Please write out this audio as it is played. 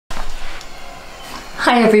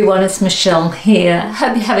Hi everyone, it's Michelle here.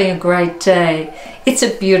 Hope you're having a great day. It's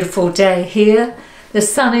a beautiful day here. The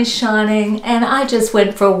sun is shining and I just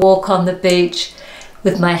went for a walk on the beach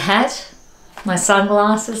with my hat, my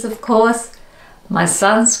sunglasses of course, my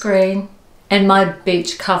sunscreen and my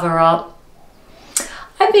beach cover up.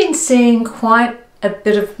 I've been seeing quite a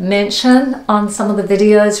bit of mention on some of the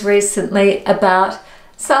videos recently about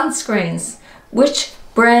sunscreens, which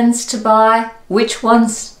brands to buy, which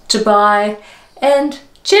ones to buy, and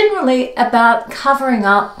generally about covering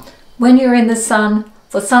up when you're in the sun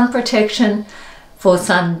for sun protection, for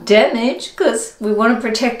sun damage, because we want to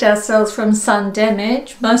protect ourselves from sun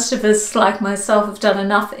damage. Most of us, like myself, have done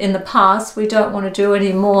enough in the past. We don't want to do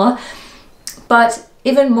any more. But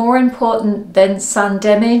even more important than sun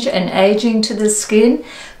damage and aging to the skin,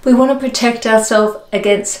 we want to protect ourselves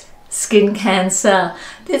against skin cancer.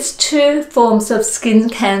 There's two forms of skin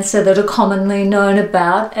cancer that are commonly known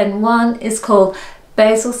about, and one is called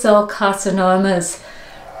basal cell carcinomas.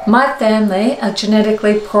 My family are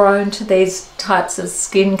genetically prone to these types of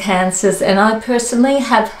skin cancers, and I personally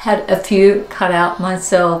have had a few cut out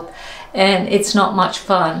myself, and it's not much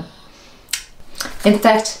fun. In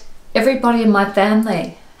fact, everybody in my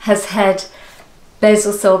family has had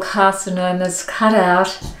basal cell carcinomas cut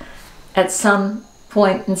out at some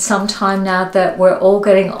point in some time now that we're all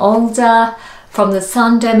getting older from the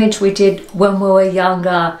sun damage we did when we were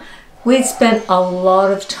younger. We spent a lot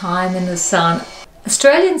of time in the sun.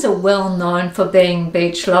 Australians are well known for being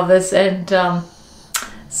beach lovers and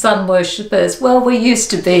sun worshippers. Well, we used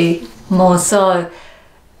to be more so.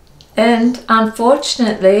 And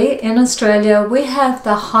unfortunately, in Australia, we have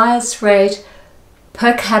the highest rate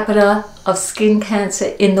per capita of skin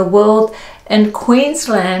cancer in the world, and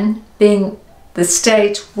Queensland being the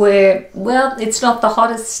state where, well, it's not the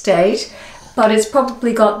hottest state, but it's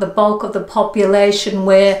probably got the bulk of the population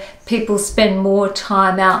where people spend more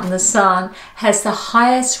time out in the sun, has the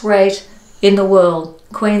highest rate in the world,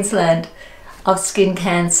 Queensland, of skin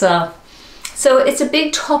cancer. So it's a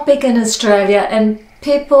big topic in Australia and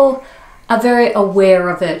people are very aware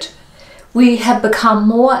of it. We have become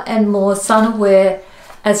more and more sun aware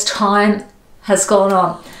as time has gone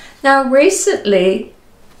on. Now recently,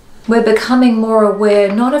 we're becoming more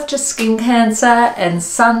aware not of just skin cancer and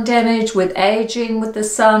sun damage with aging with the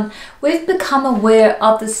sun. We've become aware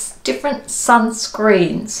of the different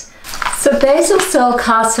sunscreens. So basal cell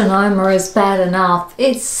carcinoma is bad enough.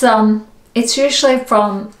 It's usually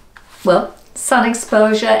from, well, sun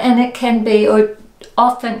exposure, and it can be, or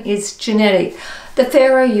often is, genetic. The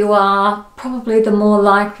fairer you are, probably the more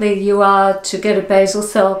likely you are to get a basal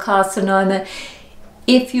cell carcinoma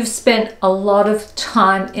if you've spent a lot of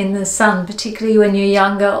time in the sun, particularly when you're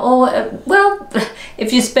younger, or, well,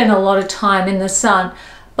 if you spend a lot of time in the sun.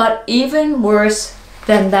 But even worse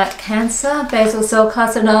than that cancer, basal cell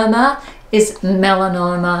carcinoma, is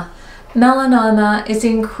melanoma. Melanoma is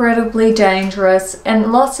incredibly dangerous,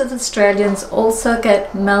 and lots of Australians also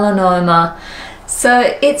get melanoma.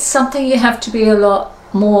 So it's something you have to be a lot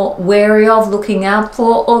more wary of, looking out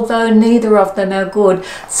for, although neither of them are good.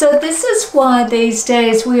 So this is why these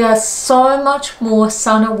days we are so much more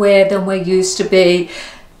sun aware than we used to be.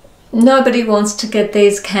 Nobody wants to get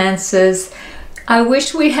these cancers. I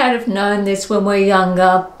wish we had have known this when we were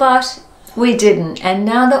younger, but we didn't. And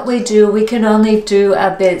now that we do, we can only do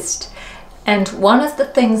our best. And one of the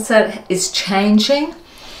things that is changing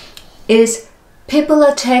is people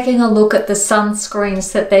are taking a look at the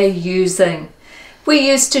sunscreens that they're using. We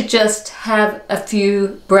used to just have a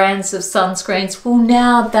few brands of sunscreens. Well,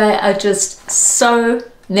 now there are just so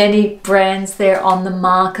many brands there on the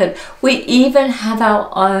market. We even have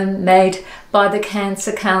our own made by the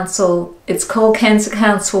Cancer Council. It's called Cancer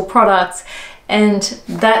Council products, and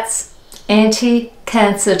that's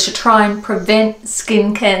anti-cancer, to try and prevent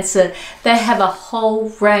skin cancer. They have a whole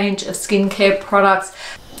range of skincare products.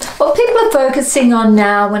 What people are focusing on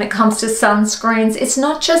now when it comes to sunscreens, it's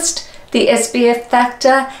not just the SPF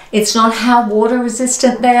factor, it's not how water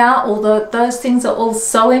resistant they are, although those things are all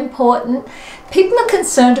so important. People are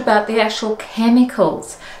concerned about the actual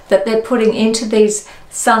chemicals that they're putting into these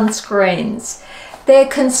sunscreens. They're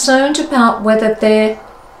concerned about whether they're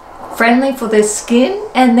friendly for their skin,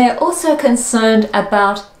 and they're also concerned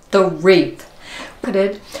about the reef.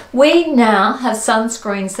 We now have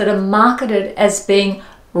sunscreens that are marketed as being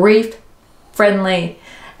reef friendly.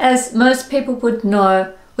 As most people would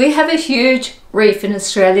know, we have a huge reef in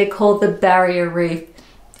Australia called the Barrier Reef.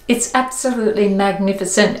 It's absolutely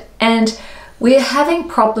magnificent, and we're having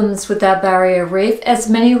problems with our barrier reef, as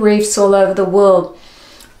many reefs all over the world.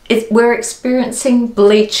 we're experiencing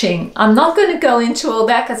bleaching. I'm not going to go into all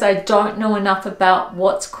that because I don't know enough about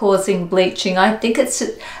what's causing bleaching. I think it's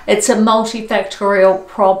a multifactorial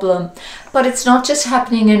problem, but it's not just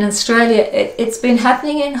happening in Australia. It's been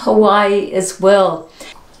happening in Hawaii as well.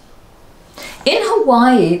 In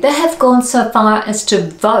Hawaii, they have gone so far as to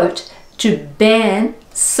vote to ban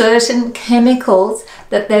certain chemicals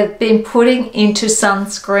that they've been putting into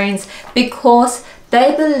sunscreens because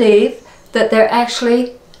they believe that they're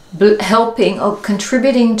actually helping or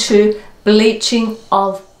contributing to bleaching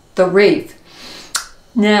of the reef.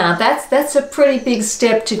 Now that's a pretty big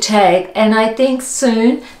step to take, and I think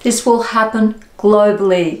soon this will happen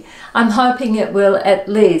globally. I'm hoping it will, at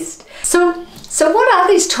least. So what are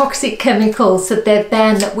these toxic chemicals that they've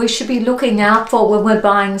banned that we should be looking out for when we're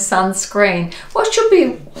buying sunscreen? What should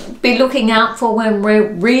we be looking out for when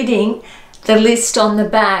we're reading the list on the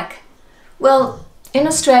back? Well, in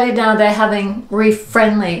Australia now they're having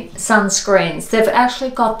reef-friendly sunscreens. They've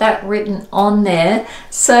actually got that written on there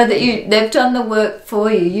so that they've done the work for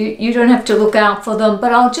you. You don't have to look out for them,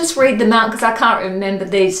 but I'll just read them out because I can't remember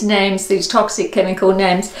these names, these toxic chemical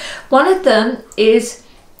names. One of them is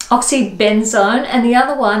oxybenzone and the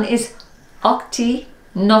other one is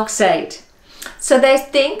octinoxate. So they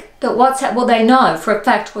think that well, they know for a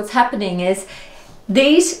fact what's happening is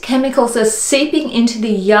these chemicals are seeping into the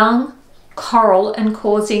young coral and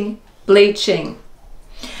causing bleaching.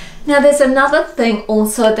 Now there's another thing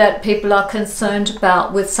also that people are concerned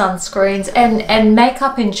about with sunscreens and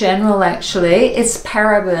makeup in general, actually, is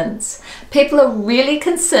parabens. People are really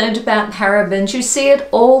concerned about parabens. You see it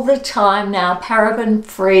all the time now, paraben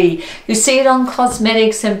free. You see it on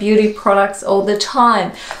cosmetics and beauty products all the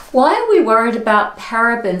time. Why are we worried about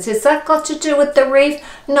parabens? Has that got to do with the reef?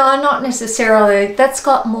 No, not necessarily. That's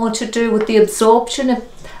got more to do with the absorption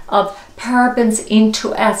of parabens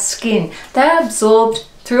into our skin. They're absorbed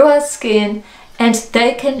through our skin and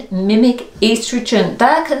they can mimic estrogen.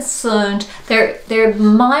 They're concerned there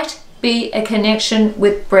might be a connection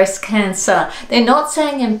with breast cancer. They're not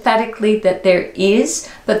saying emphatically that there is,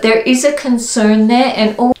 but there is a concern there,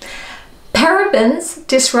 and all parabens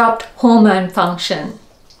disrupt hormone function.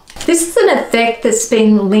 This is an effect that's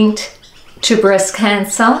been linked to breast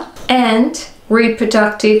cancer and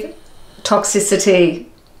reproductive toxicity.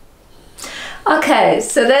 Okay,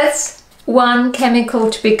 so that's one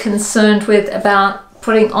chemical to be concerned with about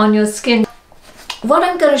putting on your skin. What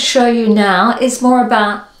I'm going to show you now is more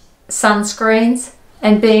about sunscreens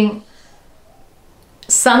and being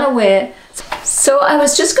sun aware. So I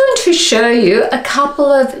was just going to show you a couple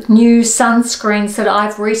of new sunscreens that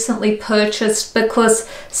I've recently purchased because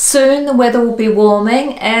soon the weather will be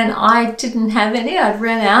warming and I didn't have any. I'd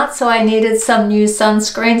ran out, so I needed some new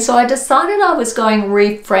sunscreen. So I decided I was going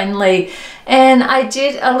reef friendly, and I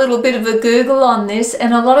did a little bit of a Google on this,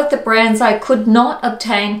 and a lot of the brands I could not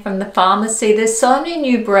obtain from the pharmacy. There's so many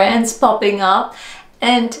new brands popping up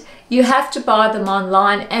and you have to buy them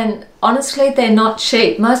online, and honestly they're not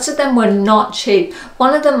cheap. Most of them were not cheap.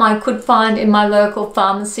 One of them I could find in my local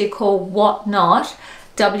pharmacy called Wot Not,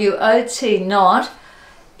 W-O-T Not.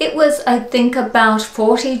 It was, I think, about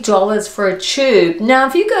 $40 for a tube. Now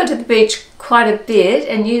if you go to the beach quite a bit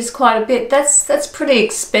and use quite a bit, that's pretty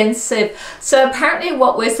expensive. So apparently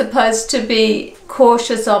what we're supposed to be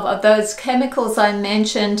cautious of are those chemicals I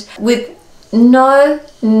mentioned with no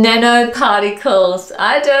nanoparticles.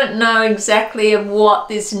 I don't know exactly what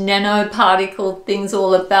this nanoparticle thing's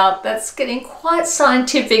all about. That's getting quite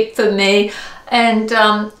scientific for me, and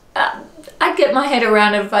I'd get my head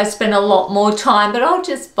around it if I spent a lot more time, but I'll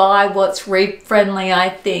just buy what's reef friendly, I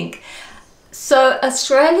think. So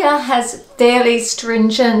Australia has fairly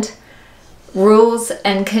stringent rules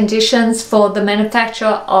and conditions for the manufacture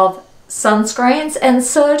of sunscreens, and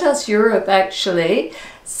so does Europe, actually.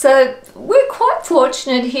 So we're quite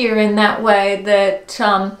fortunate here in that way that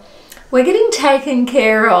we're getting taken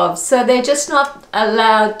care of. So they're just not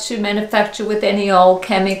allowed to manufacture with any old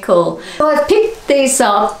chemical. So I picked these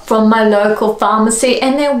up from my local pharmacy,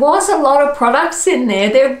 and there was a lot of products in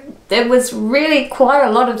there. There was really quite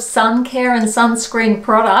a lot of sun care and sunscreen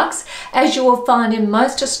products, as you will find in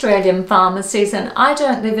most Australian pharmacies, and I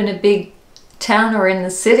don't live in a big town or in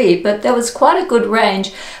the city, but there was quite a good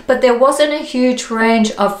range, but there wasn't a huge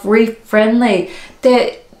range of reef friendly.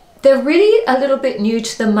 They're really a little bit new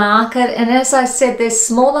to the market, and as I said, there's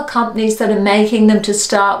smaller companies that are making them to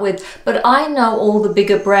start with, but I know all the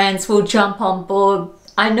bigger brands will jump on board.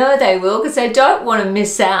 I know they will, because they don't want to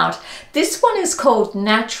miss out. This one is called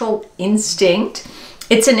Natural Instinct.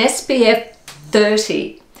 It's an SPF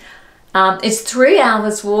 30. It's 3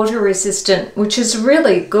 hours water resistant, which is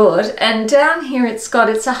really good. And down here it's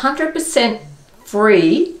 100%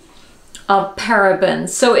 free. of parabens.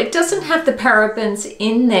 So it doesn't have the parabens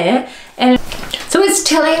in there, and so it's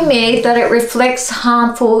telling me that it reflects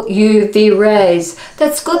harmful UV rays.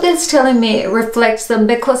 That's good that it's telling me it reflects them,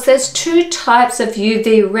 because there's two types of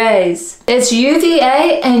UV rays. There's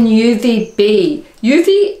UVA and UVB.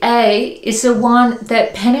 UVA is the one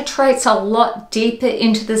that penetrates a lot deeper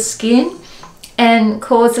into the skin and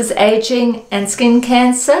causes aging and skin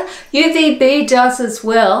cancer. UVB does as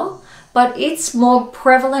well, but it's more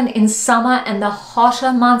prevalent in summer and the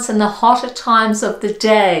hotter months and the hotter times of the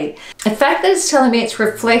day. The fact that it's telling me it's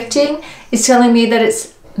reflecting is telling me that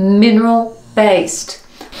it's mineral based.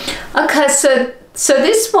 Okay, so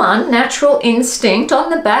this one, Natural Instinct, on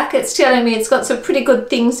the back it's telling me it's got some pretty good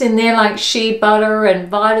things in there like shea butter and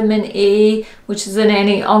vitamin E, which is an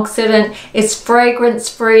antioxidant. It's fragrance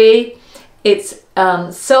free. It's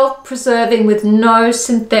self-preserving with no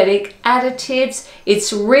synthetic additives.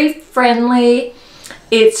 It's reef friendly.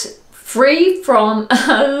 It's free from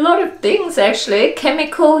a lot of things actually.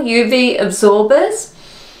 Chemical UV absorbers.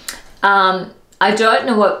 I don't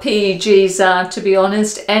know what PEGs are, to be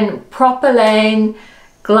honest. And propylene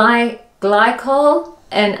glycol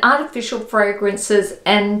and artificial fragrances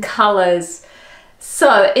and colors.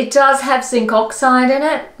 So it does have zinc oxide in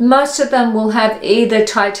it. Most of them will have either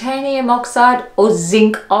titanium oxide or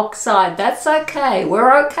zinc oxide. That's okay.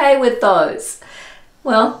 We're okay with those.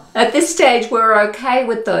 Well, at this stage, we're okay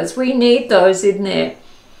with those. We need those in there.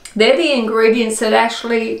 They're the ingredients that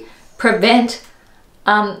actually prevent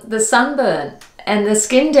the sunburn and the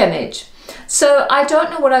skin damage. So I don't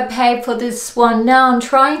know what I paid for this one now. I'm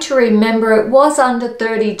trying to remember. It was under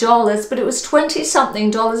 $30, but it was 20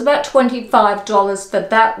 something dollars, about $25 for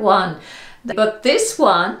that one. But this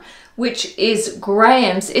one, which is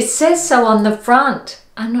grams, it says so on the front.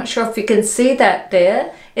 I'm not sure if you can see that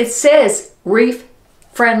there. It says reef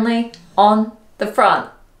friendly on the front.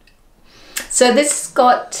 So this has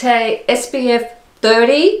got a SPF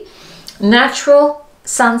 30 natural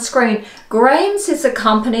sunscreen. Graham's is a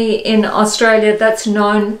company in Australia that's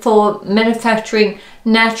known for manufacturing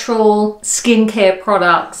natural skincare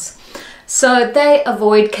products. So they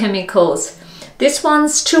avoid chemicals. This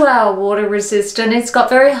one's 2-hour water resistant. It's got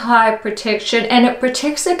very high protection, and it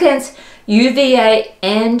protects against UVA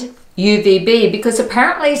and UVB, because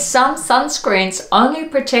apparently some sunscreens only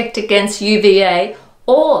protect against UVA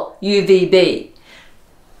or UVB.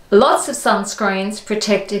 Lots of sunscreens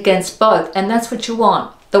protect against both, and that's what you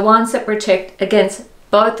want. The ones that protect against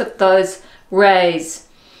both of those rays.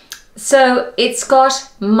 So it's got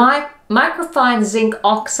microfine zinc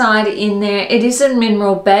oxide in there. It isn't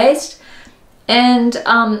mineral based, and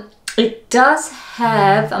it does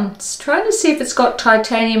have, I'm just trying to see if it's got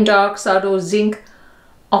titanium dioxide or zinc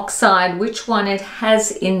oxide, which one it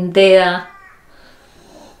has in there.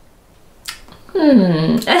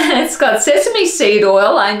 It's got sesame seed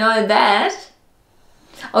oil, I know that.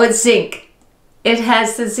 Oh, it's zinc. It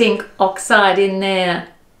has the zinc oxide in there.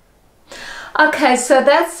 Okay, so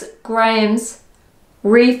that's Graham's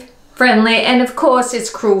Reef Friendly, and of course it's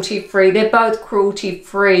cruelty free. They're both cruelty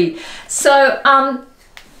free. So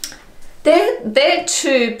they're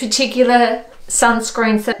two particular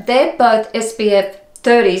sunscreens that they're both SPF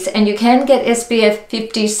 30s, and you can get SPF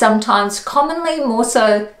 50s sometimes, commonly more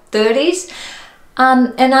so 30s.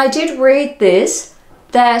 And I did read this,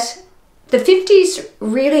 that the 50s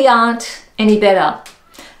really aren't any better.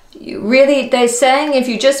 They're saying if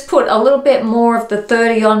you just put a little bit more of the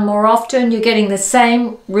 30 on more often, you're getting the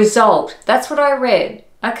same result. That's what I read.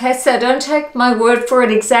 Okay, so don't take my word for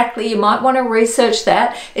it exactly. You might want to research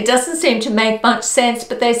that. It doesn't seem to make much sense,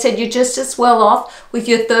 but they said you're just as well off with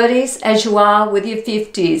your 30s as you are with your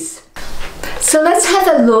 50s. So let's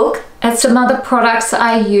have a look at some other products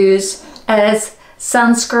I use as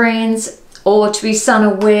sunscreens, or to be sun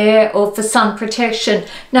aware, or for sun protection.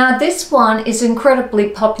 Now this one is incredibly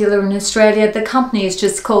popular in Australia. The company is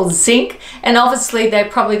just called Zinc, and obviously they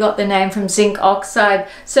probably got the name from zinc oxide.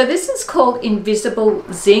 So this is called Invisible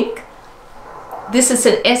Zinc. This is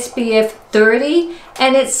an SPF 30,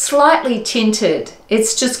 and it's slightly tinted.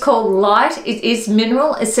 It's just called light. It is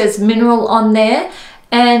mineral. It says mineral on there,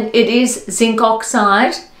 and it is zinc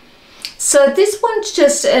oxide. So this one's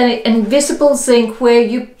just an invisible zinc, where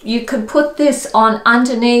you can put this on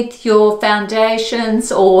underneath your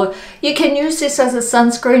foundations, or you can use this as a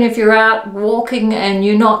sunscreen if you're out walking and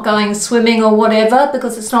you're not going swimming or whatever,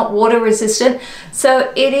 because it's not water resistant.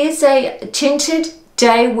 So it is a tinted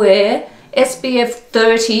day wear SPF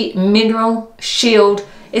 30 mineral shield.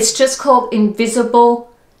 It's just called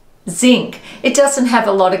Invisible Zinc. It doesn't have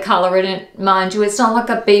a lot of color in it, mind you. It's not like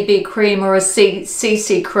a BB cream or a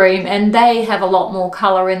CC cream, and they have a lot more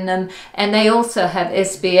color in them, and they also have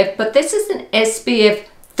SPF, but this is an SPF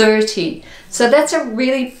 30. So that's a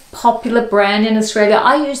really popular brand in Australia.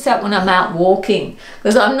 I use that when I'm out walking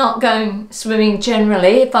because I'm not going swimming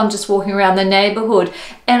generally, if I'm just walking around the neighborhood.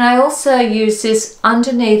 And I also use this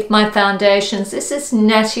underneath my foundations. This is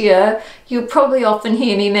Natio. You'll probably often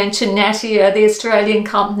hear me mention Natio, the Australian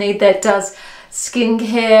company that does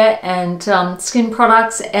skincare and skin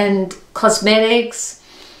products and cosmetics.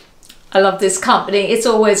 I love this company. It's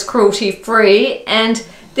always cruelty free, and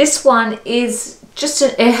this one is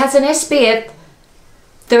it has an SPF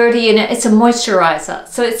 30 in it. It's a moisturizer,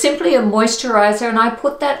 so it's simply a moisturizer, and I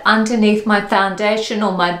put that underneath my foundation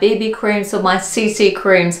or my BB creams or my CC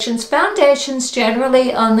creams. Foundations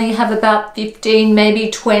generally only have about 15,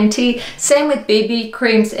 maybe 20. Same with BB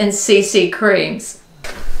creams and CC creams.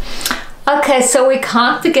 Okay, so we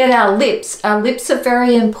can't forget our lips. Our lips are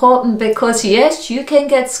very important because yes, you can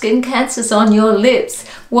get skin cancers on your lips.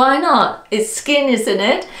 Why not? It's skin, isn't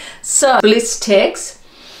it? So Bliss Tex,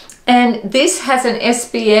 and this has an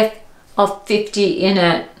SPF of 50 in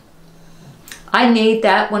it. I need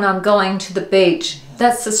that when I'm going to the beach.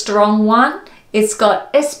 That's the strong one. It's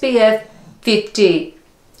got SPF 50.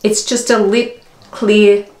 It's just a lip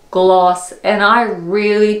clear gloss, and I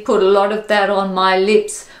really put a lot of that on my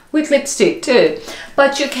lips with lipstick too.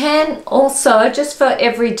 But you can also, just for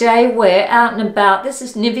everyday wear, out and about, this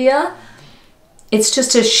is Nivea. It's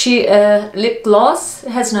just a sheer lip gloss.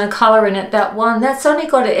 It has no color in it, that one. That's only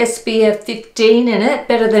got an SPF 15 in it,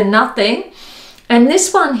 better than nothing. And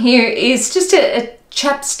this one here is just a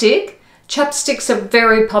chapstick. Chapsticks are a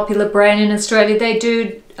very popular brand in Australia. They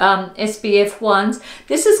do SPF ones.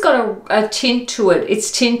 This has got a tint to it.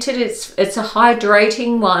 It's tinted, it's a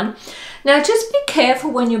hydrating one. Now just be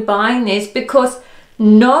careful when you're buying this, because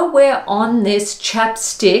nowhere on this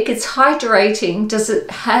chapstick, it's hydrating, does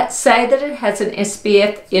it say that it has an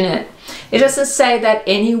SPF in it. It doesn't say that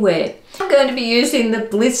anywhere. I'm going to be using the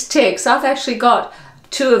Bliss Tex. I've actually got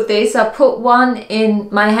 2 of these. I put one in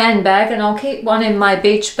my handbag, and I'll keep one in my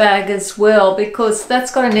beach bag as well, because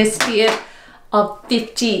that's got an SPF of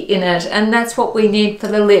 50 in it, and that's what we need for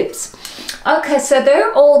the lips. Okay, so there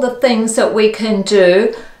are all the things that we can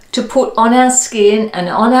do to put on our skin and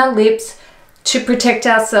on our lips to protect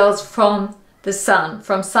ourselves from the sun,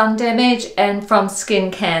 from sun damage and from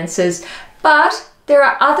skin cancers. But there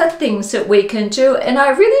are other things that we can do, and I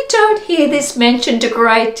really don't hear this mentioned a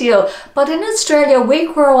great deal. But in Australia,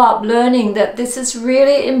 we grow up learning that this is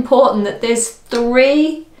really important, that there's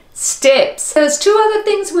 3 steps. There's 2 other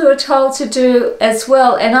things we were told to do as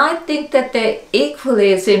well, and I think that they're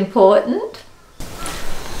equally as important.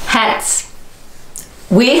 Hats.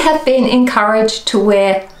 We have been encouraged to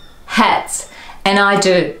wear hats, and I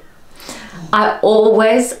do. I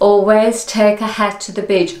always take a hat to the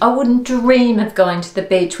beach. I wouldn't dream of going to the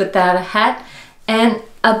beach without a hat, and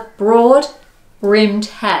a broad rimmed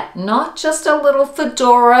hat, not just a little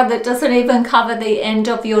fedora that doesn't even cover the end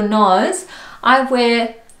of your nose. I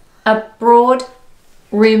wear a broad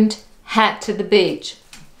rimmed hat to the beach.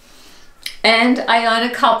 And I own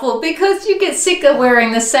a couple because you get sick of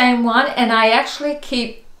wearing the same one, and I actually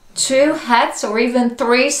keep 2 hats or even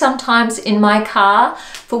 3 sometimes in my car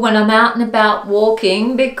for when I'm out and about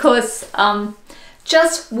walking, because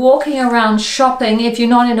just walking around shopping, if you're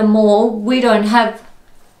not in a mall,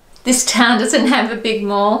 this town doesn't have a big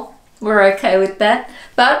mall. We're okay with that,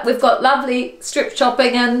 but we've got lovely strip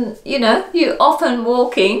shopping, and you know, you're often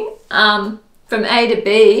walking from A to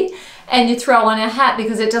B, and you throw on a hat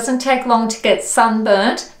because it doesn't take long to get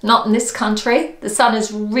sunburnt. Not in this country. The sun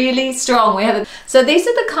is really strong. So these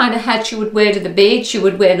are the kind of hats you would wear to the beach. You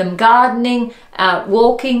would wear them gardening, out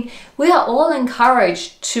walking. We are all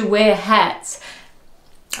encouraged to wear hats.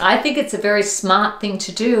 I think it's a very smart thing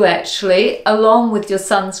to do, actually, along with your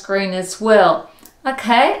sunscreen as well.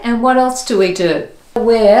 Okay, and what else do we do?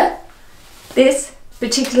 Wear this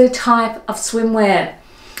particular type of swimwear.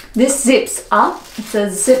 This zips up. It's a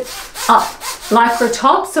zip up lycra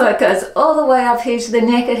top, so it goes all the way up here to the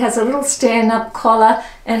neck. It has a little stand-up collar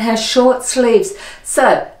and has short sleeves.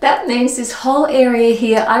 So that means this whole area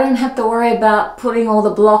here, I don't have to worry about putting all the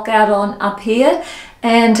block out on up here.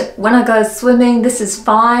 And when I go swimming, this is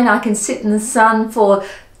fine. I can sit in the sun for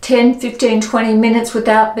 10, 15, 20 minutes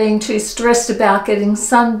without being too stressed about getting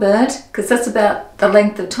sunburnt, because that's about the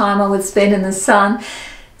length of time I would spend in the sun.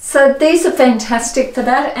 So these are fantastic for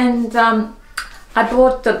that, and I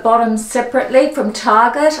bought the bottoms separately from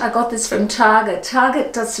Target. I got this from Target.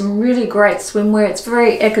 Target does some really great swimwear. It's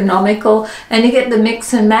very economical, and you get the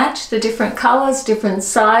mix and match, the different colors, different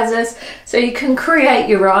sizes, so you can create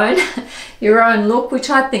your own look, which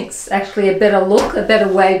I think is actually a better look, a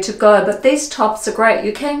better way to go. But these tops are great.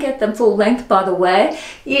 You can get them full length, by the way.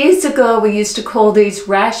 Years ago we used to call these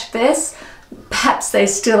rash vests. Perhaps they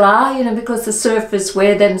still are, you know, because the surfers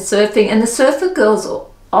wear them surfing, and the surfer girls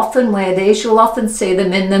often wear these. You'll often see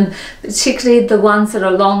them in them, particularly the ones that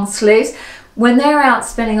are long sleeves. When they're out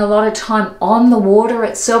spending a lot of time on the water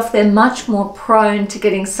itself, they're much more prone to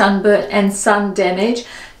getting sunburn and sun damage,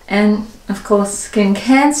 and of course skin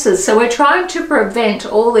cancers. So we're trying to prevent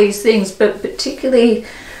all these things, but particularly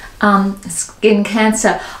skin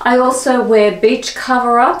cancer. I also wear beach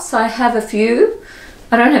cover-ups. I have a few.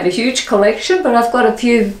 I don't have a huge collection, but I've got a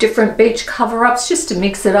few different beach cover-ups just to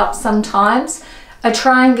mix it up sometimes. I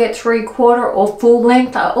try and get 3/4 or full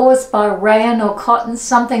length. I always buy rayon or cotton,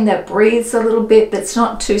 something that breathes a little bit, that's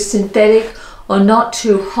not too synthetic or not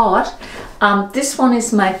too hot. This one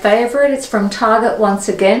is my favorite. It's from Target once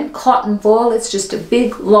again, cotton voile. It's just a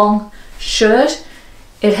big long shirt.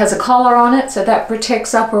 It has a collar on it, so that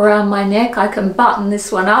protects up around my neck. I can button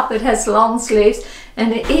this one up. It has long sleeves,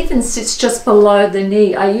 and it even sits just below the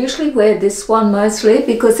knee. I usually wear this one mostly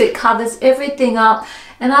because it covers everything up,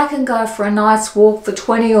 and I can go for a nice walk for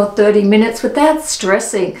 20 or 30 minutes without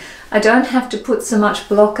stressing. I don't have to put so much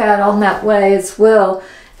block out on that way as well.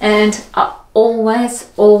 And I always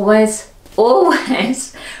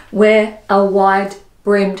wear a wide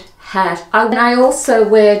brimmed hat. And I also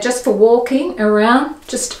wear, just for walking around,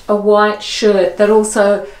 just a white shirt that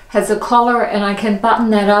also has a collar, and I can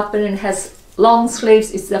button that up, and it has long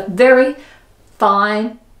sleeves. It's a very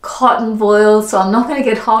fine cotton voile, so I'm not going to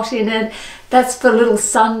get hot in it. That's for little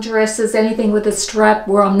sundresses, anything with a strap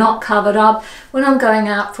where I'm not covered up. When I'm going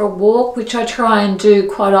out for a walk, which I try and do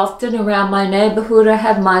quite often around my neighborhood, I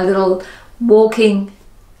have my little walking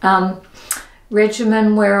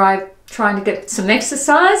regimen where I'm trying to get some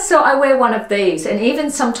exercise, so I wear one of these. And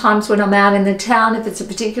even sometimes when I'm out in the town, if it's a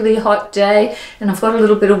particularly hot day and I've got a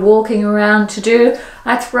little bit of walking around to do,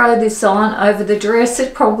 I throw this on over the dress.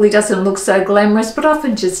 It probably doesn't look so glamorous, but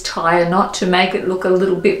often just tie a knot to make it look a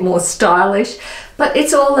little bit more stylish. But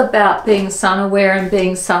it's all about being sun aware and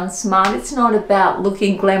being sun smart. It's not about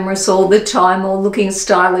looking glamorous all the time or looking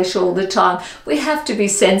stylish all the time. We have to be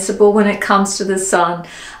sensible when it comes to the sun.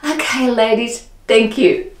 Okay, ladies, thank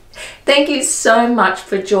you. Thank you so much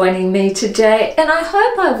for joining me today, and I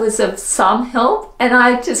hope I was of some help. And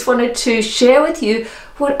I just wanted to share with you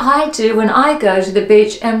what I do when I go to the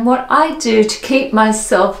beach and what I do to keep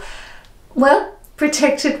myself, well,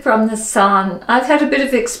 protected from the sun. I've had a bit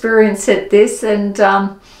of experience at this, and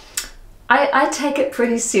I take it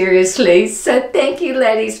pretty seriously. So thank you,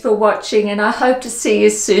 ladies, for watching, and I hope to see you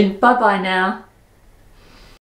soon. Bye bye now.